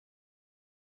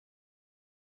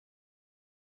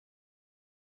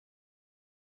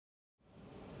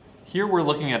Here we're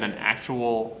looking at an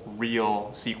actual real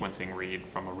sequencing read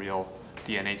from a real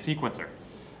DNA sequencer.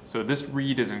 So this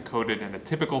read is encoded in a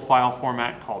typical file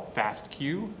format called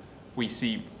FASTQ. We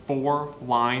see 4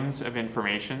 lines of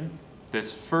information.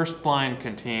 This first line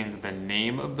contains the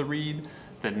name of the read.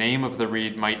 The name of the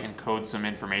read might encode some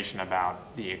information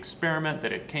about the experiment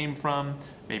that it came from,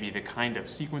 maybe the kind of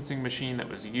sequencing machine that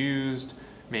was used,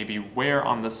 maybe where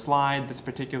on the slide this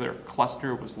particular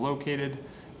cluster was located.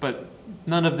 But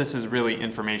none of this is really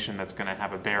information that's going to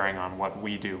have a bearing on what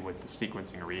we do with the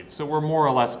sequencing read. So we're more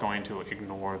or less going to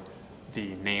ignore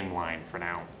the name line for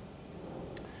now.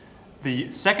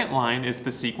 The second line is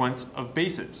the sequence of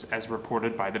bases as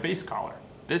reported by the base caller.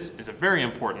 This is a very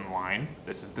important line.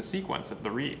 This is the sequence of the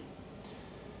read.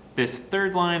 This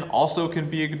third line also can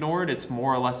be ignored. It's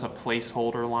more or less a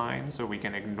placeholder line, so we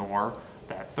can ignore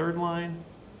that third line.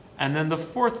 And then the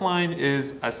fourth line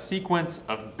is a sequence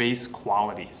of base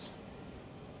qualities.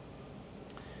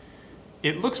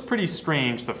 It looks pretty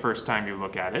strange the first time you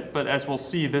look at it, but as we'll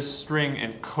see, this string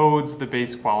encodes the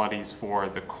base qualities for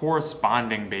the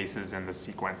corresponding bases in the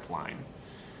sequence line.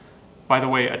 By the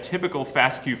way, a typical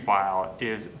FASTQ file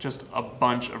is just a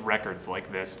bunch of records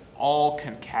like this, all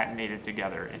concatenated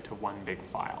together into one big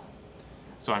file.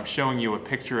 So I'm showing you a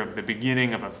picture of the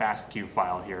beginning of a FASTQ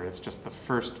file here. It's just the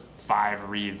first 5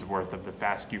 reads worth of the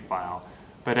FASTQ file.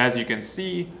 But as you can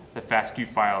see, the FASTQ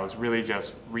file is really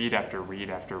just read after read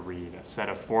after read, a set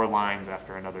of 4 lines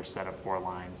after another set of 4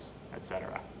 lines,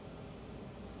 etc.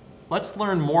 Let's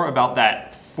learn more about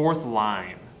that fourth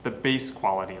line, the base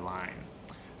quality line.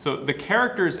 So the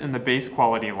characters in the base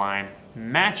quality line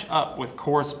match up with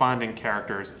corresponding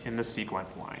characters in the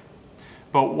sequence line.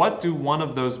 But what do one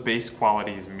of those base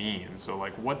qualities mean? So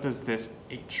like, what does this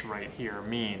H right here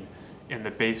mean in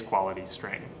the base quality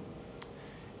string?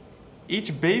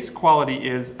 Each base quality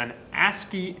is an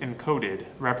ASCII encoded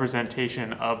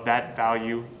representation of that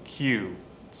value Q.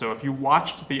 So if you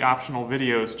watched the optional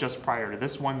videos just prior to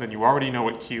this one, then you already know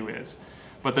what Q is.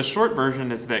 But the short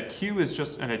version is that Q is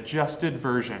just an adjusted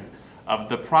version of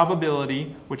the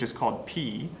probability, which is called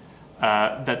P,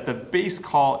 that the base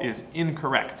call is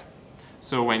incorrect.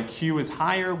 So when Q is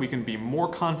higher, we can be more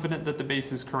confident that the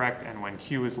base is correct, and when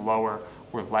Q is lower,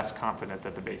 we're less confident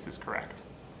that the base is correct.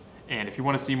 And if you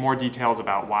want to see more details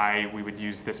about why we would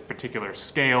use this particular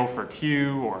scale for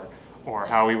Q or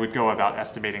how we would go about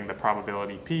estimating the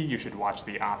probability P, you should watch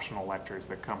the optional lectures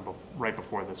that come right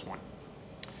before this one.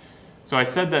 So I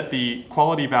said that the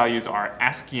quality values are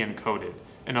ASCII encoded.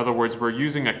 In other words, we're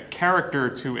using a character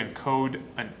to encode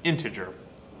an integer.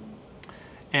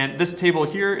 And this table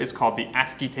here is called the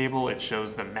ASCII table. It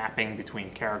shows the mapping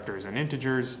between characters and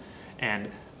integers. And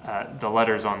the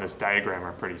letters on this diagram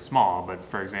are pretty small. But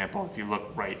for example, if you look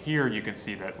right here, you can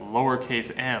see that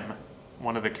lowercase m,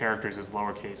 one of the characters is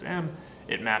lowercase m.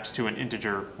 It maps to an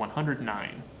integer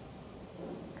 109.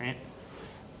 Right?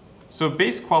 So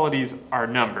base qualities are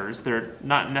numbers. They're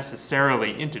not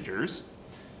necessarily integers.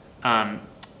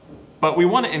 But we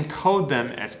want to encode them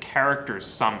as characters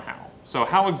somehow. So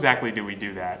how exactly do we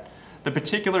do that? The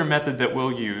particular method that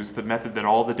we'll use, the method that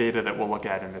all the data that we'll look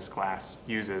at in this class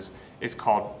uses, is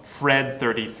called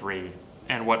FRED33.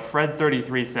 And what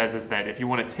FRED33 says is that if you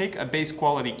want to take a base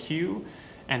quality Q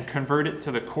and convert it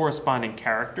to the corresponding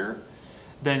character,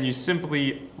 then you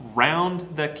simply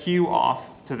round the Q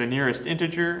off to the nearest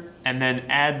integer and then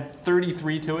add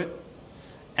 33 to it,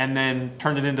 and then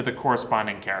turn it into the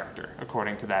corresponding character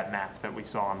according to that map that we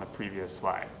saw on the previous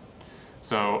slide.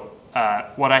 So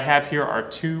what I have here are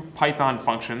 2 Python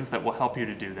functions that will help you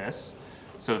to do this.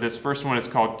 So this first one is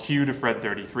called Q to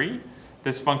FRED33.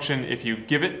 This function, if you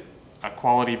give it a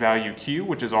quality value Q,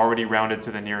 which is already rounded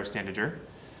to the nearest integer,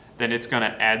 then it's going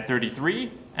to add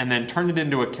 33 and then turn it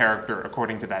into a character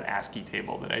according to that ASCII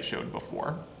table that I showed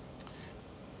before.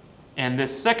 And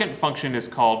this second function is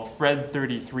called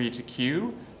FRED33 to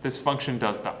Q. This function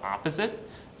does the opposite.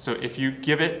 So if you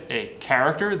give it a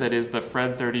character that is the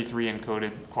FRED33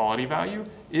 encoded quality value,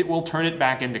 it will turn it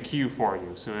back into Q for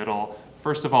you. So it'll,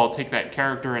 first of all, take that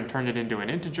character and turn it into an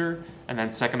integer, and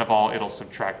then second of all, it'll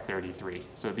subtract 33.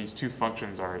 So these 2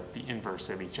 functions are the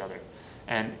inverse of each other.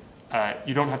 And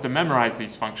you don't have to memorize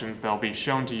these functions. They'll be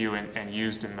shown to you and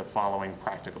used in the following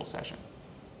practical session.